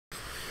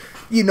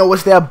You know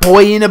it's that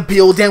boy in the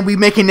building. We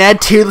making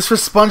that tier list for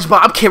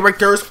SpongeBob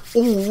characters.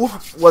 Ooh,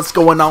 what's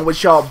going on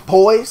with y'all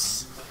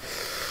boys?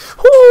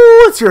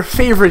 Ooh, it's your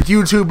favorite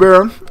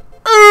YouTuber,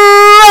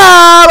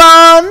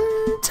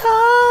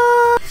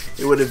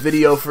 It with a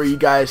video for you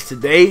guys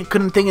today.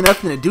 Couldn't think of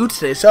nothing to do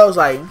today, so I was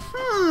like,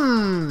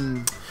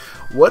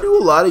 what do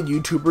a lot of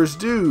YouTubers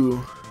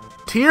do?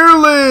 Tier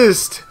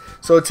list.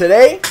 So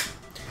today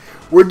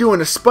we're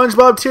doing a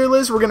SpongeBob tier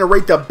list. We're gonna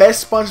rate the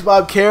best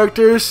SpongeBob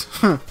characters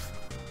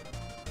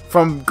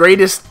from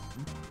greatest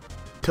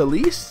to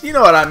least. You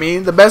know what I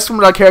mean? The best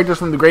SpongeBob characters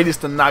from the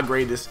greatest to not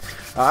greatest.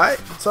 Alright,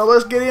 so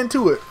let's get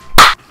into it.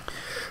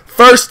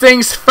 First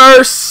things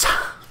first.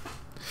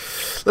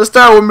 Let's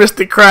start with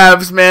Mr.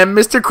 Krabs, man.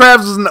 Mr. Krabs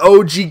was an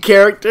OG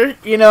character.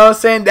 You know what I'm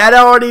saying? That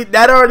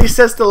already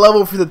sets the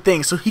level for the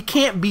thing. So he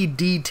can't be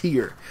D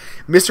tier.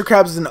 Mr.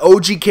 Krabs is an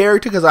OG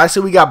character because I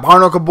said we got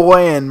Barnacle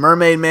Boy and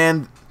Mermaid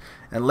Man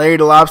and Larry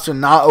the Lobster,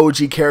 not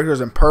OG characters,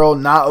 and Pearl,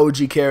 not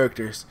OG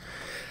characters.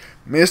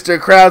 Mr.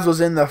 Krabs was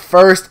in the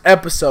first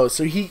episode,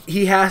 so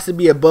he has to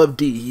be above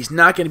D. He's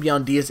not going to be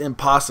on D. It's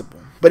impossible.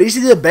 But is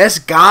he the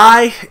best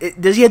guy?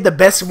 Does he have the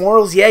best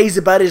morals? Yeah, he's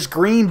about his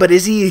green, but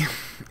is he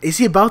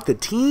about the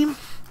team?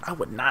 I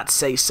would not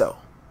say so.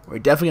 We're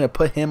definitely going to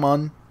put him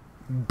on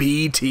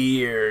B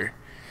tier.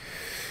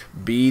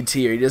 B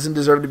tier. He doesn't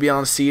deserve to be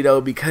on C, though,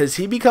 because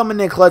he be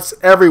coming in clutch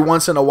every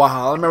once in a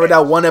while. I remember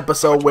that one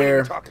episode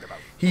where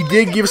he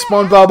did give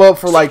SpongeBob up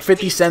for like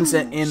 50 cents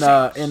in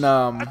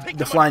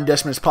the Flying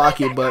Dutchman's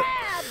pocket, but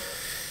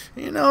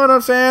you know what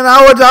I'm saying?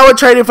 I would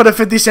trade it for the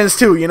 50 cents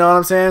too, you know what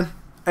I'm saying?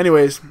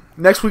 Anyways,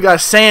 next we got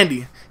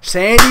Sandy.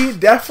 Sandy,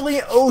 definitely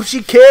an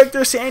OG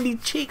character. Sandy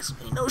Cheeks,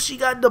 you know she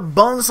got the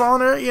buns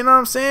on her, you know what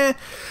I'm saying?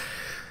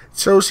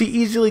 So she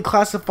easily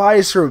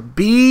classifies her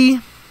B.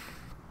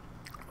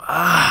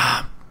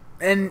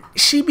 And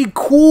she be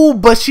cool,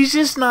 but she's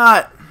just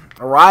not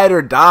ride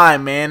or die,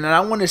 man. And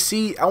I wanted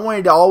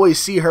to always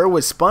see her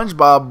with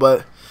SpongeBob,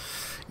 but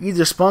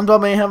either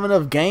SpongeBob ain't have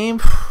enough game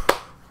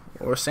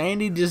or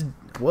Sandy just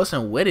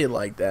wasn't with it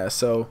like that.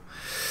 So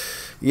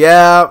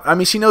yeah, I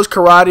mean, she knows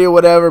karate or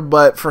whatever,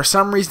 but for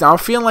some reason I'm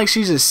feeling like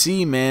she's a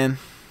C, man.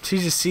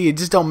 She's a C. It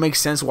just don't make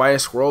sense why a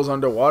squirrel's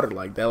underwater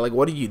like that. Like,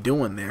 what are you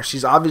doing there?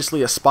 She's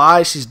obviously a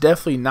spy. She's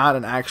definitely not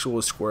an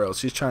actual squirrel.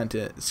 She's trying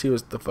to see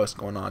what the fuck's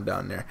going on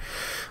down there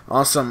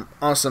on some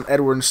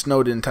Edward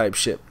Snowden type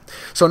shit.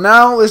 So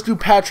now let's do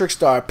Patrick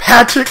Star.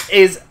 Patrick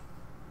is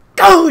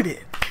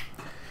goated.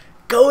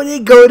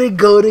 Goated.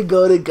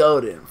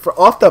 For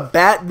off the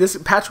bat, this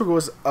Patrick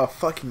was a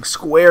fucking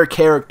square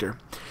character.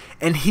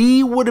 And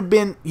he would have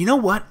been, you know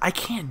what? I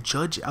can't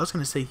judge it. I was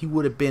going to say he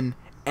would have been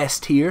S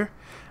tier.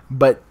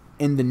 But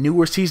in the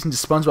newer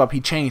seasons of SpongeBob, he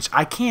changed.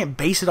 I can't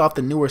base it off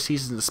the newer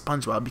seasons of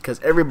SpongeBob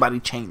because everybody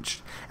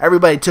changed.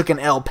 Everybody took an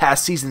L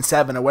past season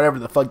 7 or whatever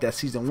the fuck that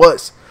season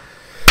was.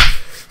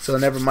 So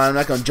never mind. I'm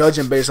not going to judge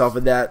him based off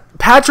of that.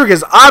 Patrick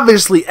is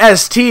obviously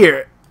S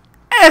tier.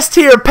 S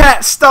tier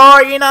Pat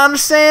Star, you know what I'm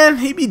saying?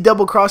 He be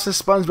double crossing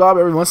SpongeBob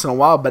every once in a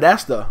while, but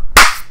that's the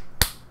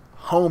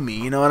homie,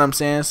 you know what I'm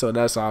saying? So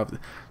that's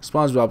obvious.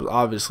 SpongeBob is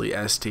obviously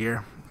S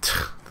tier.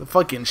 The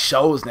fucking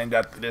show's named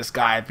after this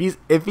guy.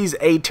 If he's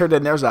A tier,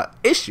 then there's an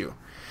issue.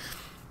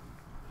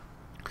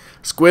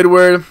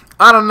 Squidward,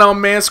 I don't know,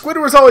 man.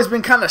 Squidward's always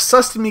been kind of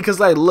sus to me because,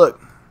 like,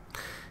 look,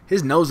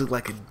 his nose looks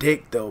like a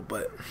dick though.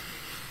 But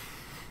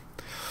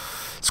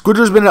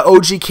Squidward's been an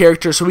OG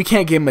character, so we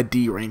can't give him a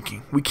D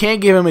ranking. We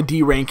can't give him a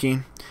D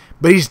ranking.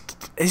 But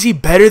is he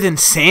better than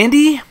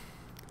Sandy?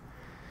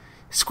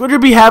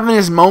 Squidward be having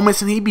his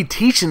moments, and he be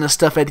teaching us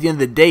stuff at the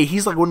end of the day.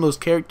 He's like one of those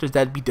characters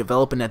that be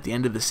developing at the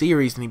end of the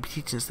series, and he be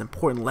teaching us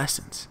important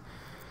lessons.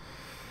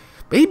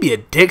 But he be a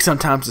dick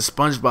sometimes to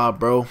SpongeBob,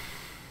 bro.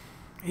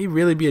 He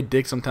really be a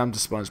dick sometimes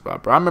to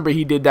SpongeBob, bro. I remember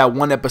he did that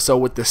one episode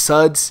with the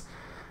Suds.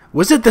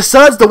 Was it the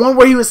Suds? The one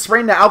where he was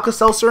spraying the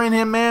Alka-Seltzer in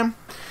him, man?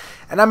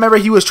 And I remember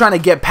he was trying to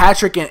get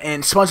Patrick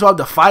and SpongeBob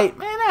to fight.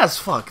 Man, that's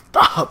fucked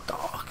up,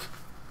 dog.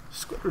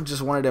 Squidward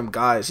just one of them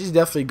guys. He's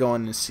definitely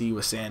going to C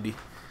with Sandy.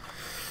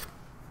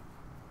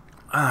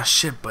 Ah,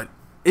 shit, but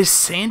is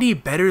Sandy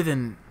better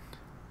than...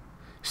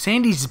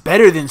 Sandy's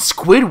better than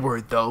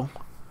Squidward, though.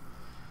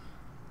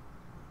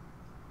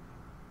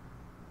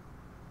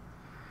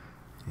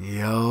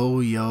 Yo.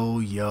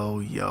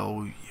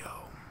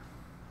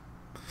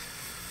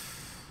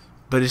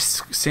 But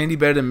is Sandy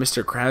better than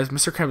Mr. Krabs?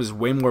 Mr. Krabs is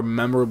way more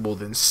memorable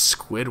than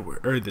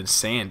Squidward, or than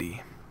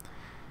Sandy.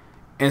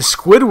 And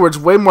Squidward's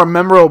way more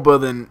memorable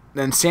than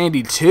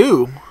Sandy,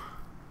 too.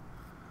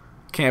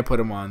 Can't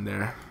put him on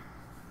there.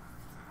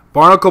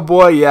 Barnacle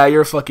Boy, yeah,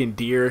 you're a fucking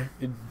D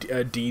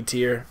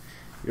tier.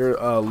 You're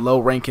a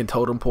low-ranking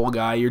totem pole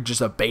guy. You're just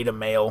a beta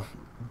male,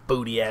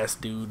 booty-ass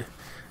dude.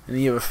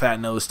 And you have a fat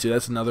nose, too.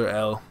 That's another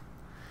L.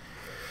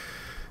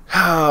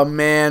 Oh,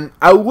 man.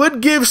 I would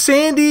give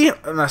Sandy...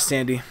 Not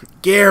Sandy.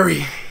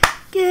 Gary.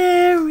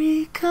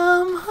 Gary,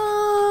 come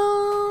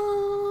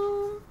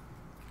home.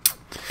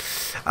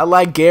 I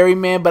like Gary,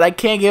 man, but I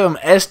can't give him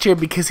S tier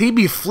because he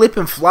be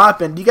flipping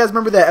flopping. Do you guys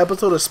remember that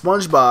episode of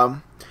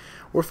SpongeBob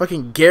where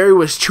fucking Gary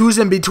was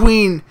choosing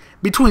between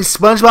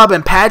SpongeBob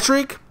and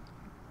Patrick.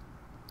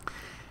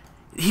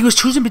 He was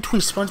choosing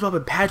between SpongeBob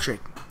and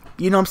Patrick.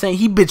 You know what I'm saying?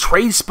 He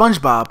betrayed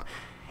SpongeBob.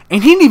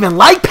 And he didn't even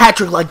like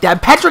Patrick like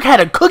that. Patrick had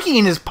a cookie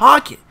in his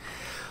pocket.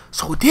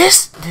 So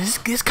this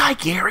guy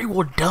Gary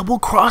will double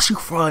cross you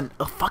for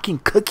a fucking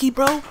cookie,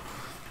 bro?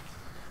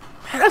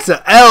 Man, that's an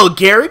L,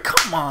 Gary.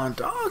 Come on,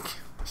 dog.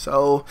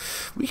 So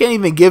we can't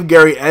even give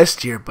Gary S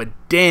tier, but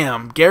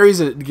damn, Gary's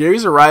a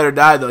ride or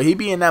die though. He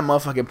be in that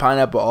motherfucking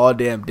pineapple all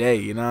damn day.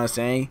 You know what I'm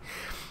saying?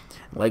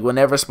 Like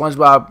whenever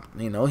SpongeBob,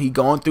 you know, he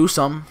going through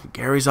something,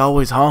 Gary's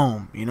always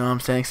home. You know what I'm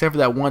saying? Except for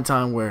that one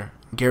time where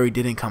Gary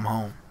didn't come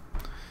home.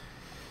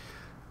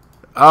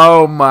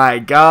 Oh my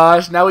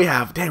gosh. Now we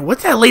have, dang,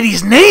 what's that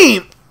lady's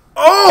name?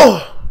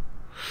 Oh!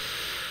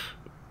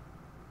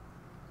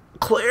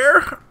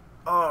 Claire?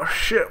 Oh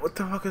shit, what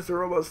the fuck is the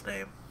robot's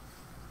name?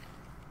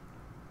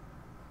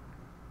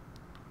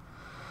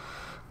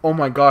 Oh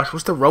my gosh,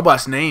 what's the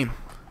robot's name?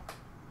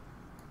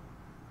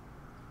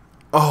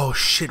 Oh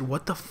shit,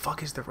 what the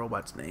fuck is the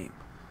robot's name?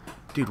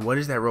 Dude, what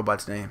is that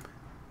robot's name?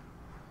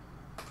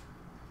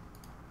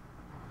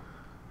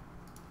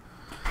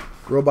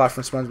 Robot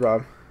from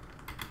SpongeBob.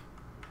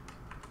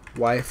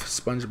 Wife,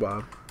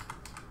 SpongeBob.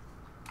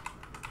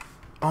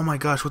 Oh my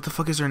gosh, what the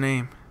fuck is her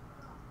name?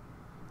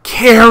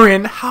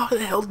 Karen! How the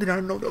hell did I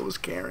know that was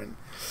Karen?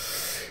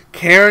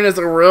 Karen is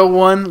a real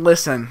one.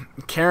 Listen,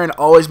 Karen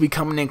always be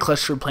coming in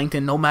clutch for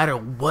Plankton no matter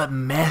what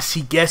mess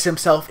he gets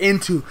himself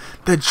into.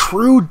 The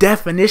true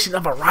definition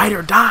of a ride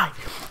or die.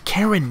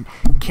 Karen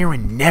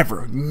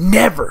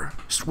never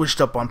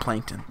switched up on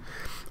Plankton.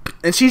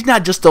 And she's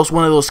not just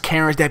one of those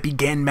Karens that be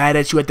getting mad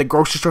at you at the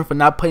grocery store for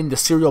not putting the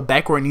cereal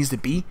back where it needs to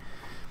be.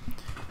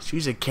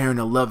 She's a Karen,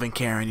 a loving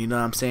Karen, you know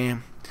what I'm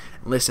saying?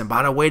 Listen,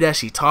 by the way that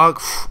she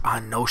talk, I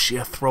know she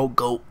a throat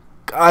goat.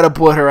 Gotta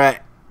put her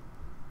at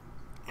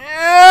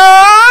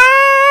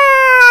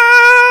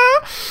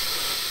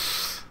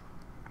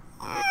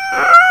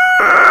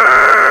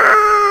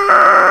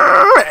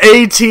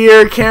A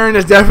tier. Karen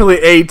is definitely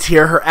A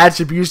tier. Her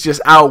attributes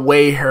just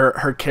outweigh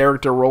her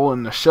character role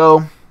in the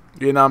show.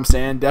 You know what I'm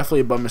saying?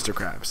 Definitely above Mr.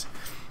 Krabs.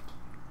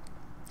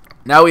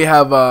 Now we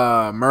have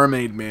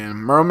Mermaid Man.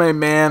 Mermaid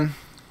Man,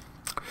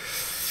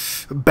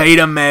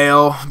 beta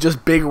male,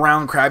 just big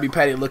round Krabby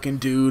Patty looking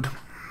dude.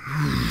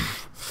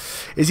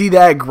 Is he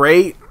that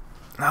great?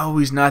 No,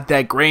 he's not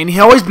that great. And he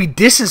always be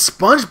dissing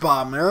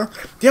SpongeBob, man.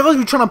 He always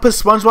be trying to put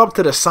SpongeBob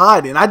to the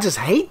side, and I just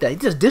hate that. He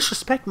just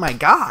disrespect my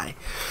guy.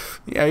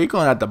 Yeah, you're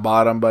going at the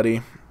bottom,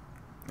 buddy.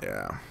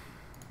 Yeah.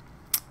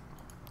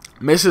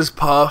 Mrs.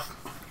 Puff.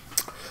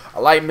 I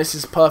like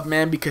Mrs. Puff,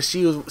 man, because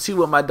she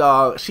with my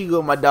dog. She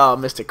with my dog,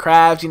 Mr.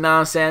 Krabs. You know what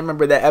I'm saying?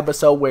 Remember that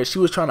episode where she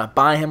was trying to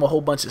buy him a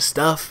whole bunch of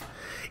stuff?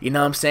 You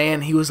know what I'm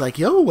saying? He was like,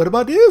 "Yo, what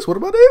about this? What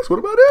about this? What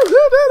about this?"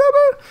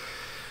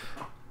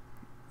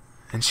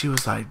 And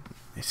she's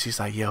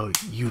like, "Yo,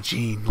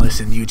 Eugene,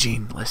 listen,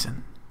 Eugene.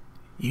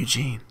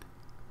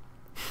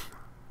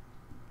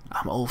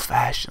 I'm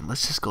old-fashioned.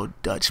 Let's just go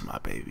Dutch, my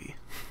baby.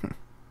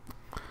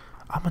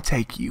 I'm gonna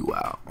take you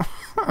out."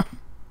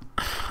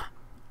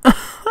 I'm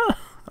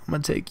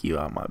gonna take you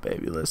out, my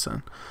baby.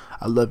 Listen,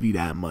 I love you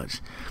that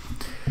much.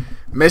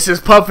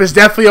 Mrs. Puff is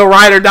definitely a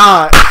ride or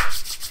die.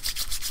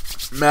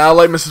 Man, I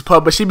like Mrs.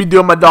 Puff, but she be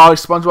doing my dog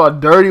SpongeBob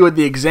dirty with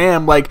the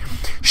exam. Like,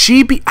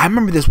 I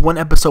remember this one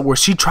episode where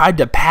she tried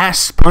to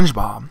pass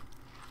SpongeBob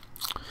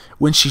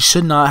when she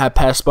should not have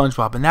passed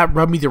SpongeBob, and that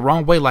rubbed me the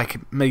wrong way.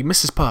 Like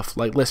Mrs. Puff,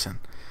 like, listen.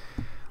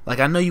 Like,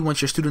 I know you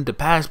want your student to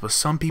pass, but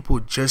some people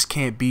just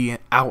can't be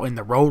out in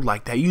the road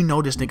like that. You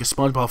know this nigga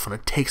SpongeBob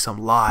finna take some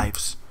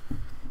lives.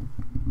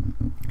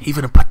 He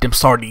finna put them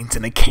sardines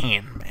in a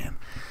can, man.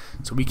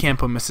 So we can't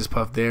put Mrs.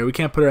 Puff there. We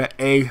can't put her at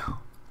A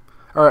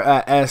or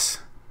at S.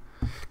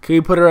 Can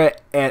we put her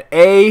at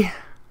A?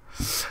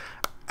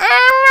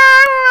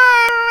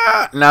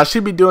 Now, she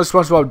be doing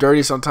SpongeBob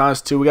dirty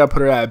sometimes, too. We gotta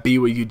put her at B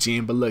with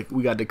Eugene. But look,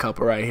 we got the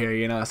couple right here.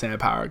 You know what I'm saying?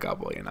 Power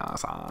couple, you know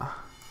what I'm saying?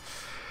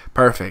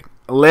 Perfect.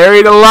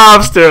 Larry the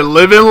Lobster,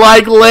 living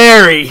like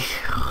Larry.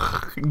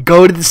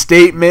 Go to the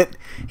statement.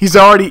 He's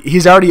already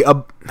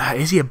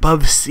is he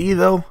above C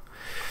though?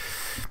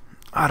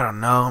 I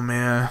don't know,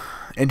 man.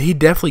 And he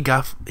definitely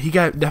got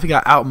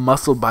out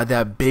muscled by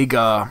that big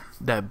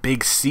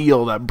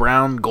seal, that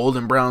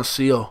golden brown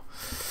seal.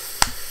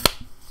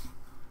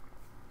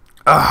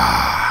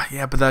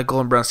 Yeah, but that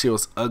golden brown seal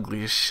was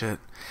ugly as shit.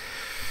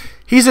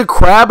 He's a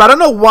crab. I don't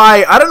know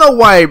why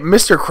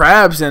Mr.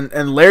 Krabs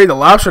and Larry the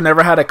Lobster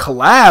never had a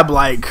collab.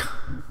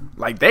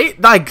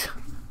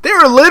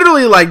 They're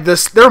literally like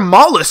this. They're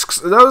mollusks.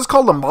 That was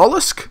called a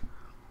mollusk.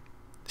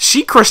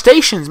 She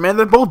crustaceans, man.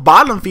 They're both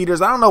bottom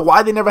feeders. I don't know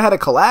why they never had a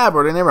collab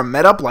or they never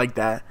met up like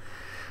that.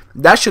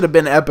 That should have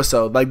been an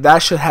episode. Like, that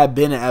should have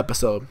been an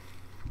episode.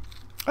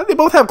 And they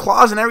both have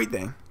claws and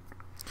everything.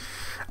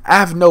 I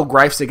have no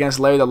gripes against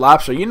Larry the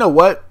Lobster. You know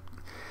what?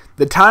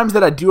 The times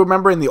that I do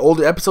remember in the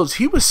older episodes,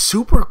 he was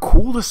super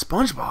cool to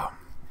SpongeBob.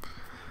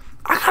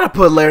 I gotta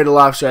put Larry the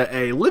Lobster at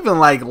A. Living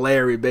like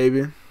Larry,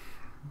 baby.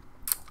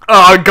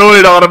 Oh, I go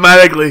it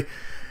automatically.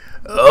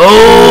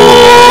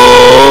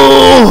 Oh,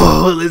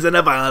 listen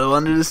up, Island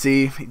Under the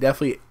Sea.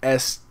 Definitely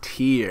S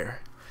tier.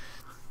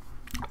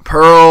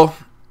 Pearl,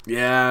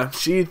 yeah,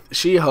 she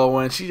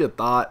hoeing. She a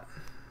thought.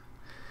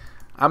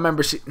 I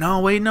remember no,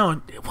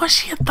 was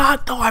she a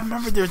thought though? I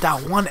remember there's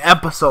that one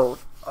episode.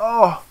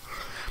 Oh,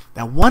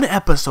 that one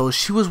episode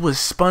she was with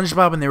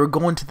SpongeBob and they were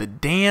going to the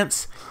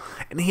dance,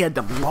 and he had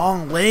them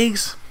long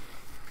legs.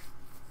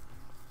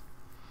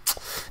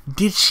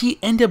 Did she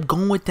end up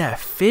going with that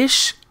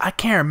fish? I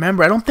can't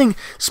remember. I don't think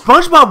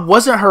SpongeBob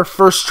wasn't her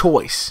first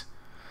choice.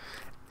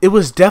 It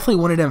was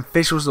definitely one of them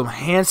fish with some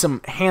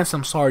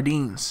handsome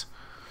sardines.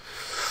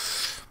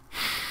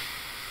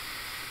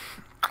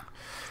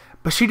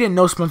 But she didn't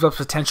know SpongeBob's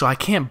potential. I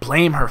can't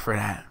blame her for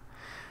that.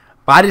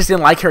 But I just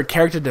didn't like her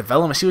character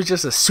development. She was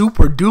just a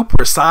super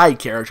duper side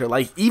character.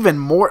 Like, even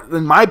more,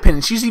 in my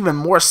opinion, she's even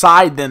more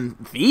side than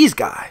these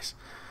guys.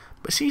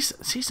 But she's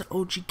an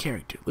OG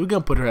character. We're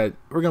gonna put her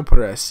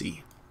at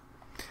C.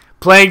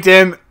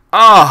 Plankton.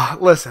 Ah,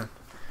 listen.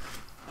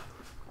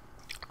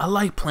 I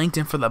like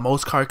Plankton for the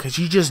most part because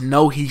you just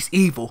know he's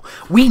evil.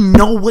 We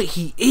know what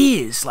he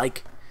is.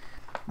 Like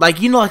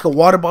you know, like a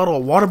water bottle. A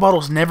water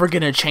bottle's never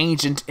gonna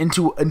change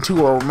into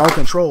a remote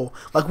control.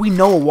 Like, we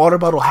know a water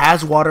bottle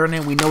has water in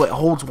it. We know it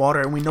holds water,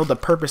 and we know the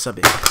purpose of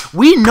it.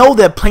 We know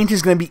that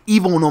Plankton's gonna be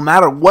evil no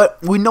matter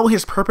what. We know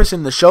his purpose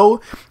in the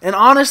show, and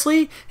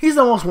honestly, he's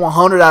the most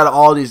 100 out of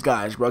all these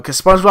guys, bro.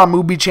 Because SpongeBob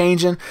mood be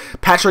changing,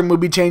 Patrick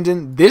mood be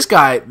changing. This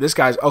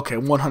guy's okay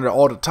 100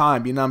 all the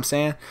time. You know what I'm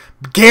saying?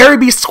 Gary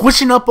be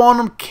switching up on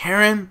him.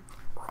 Karen,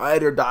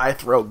 ride or die,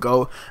 throat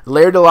go.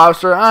 Larry the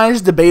Lobster,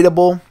 it's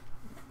debatable.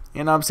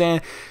 You know what I'm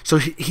saying? So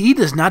he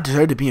does not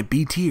deserve to be in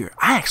B tier.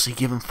 I actually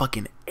give him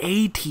fucking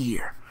A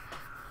tier.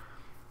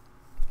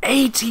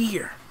 A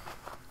tier.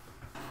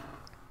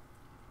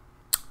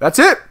 That's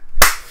it.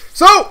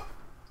 So,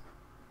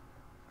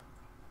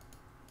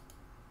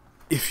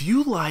 if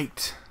you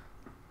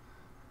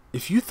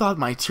thought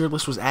my tier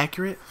list was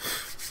accurate,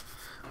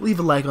 leave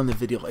a like on the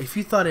video. If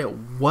you thought it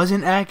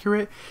wasn't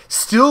accurate,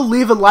 still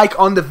leave a like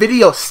on the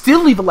video.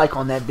 Still leave a like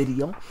on that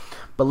video.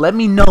 But let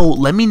me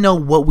know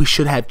what we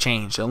should have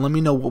changed, and let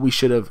me know what we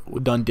should have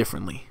done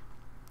differently.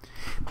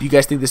 Do you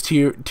guys think this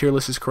tier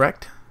list is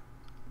correct?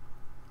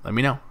 Let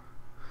me know.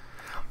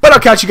 But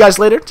I'll catch you guys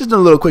later. Just a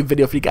little quick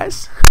video for you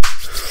guys.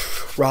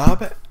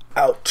 Rob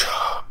out.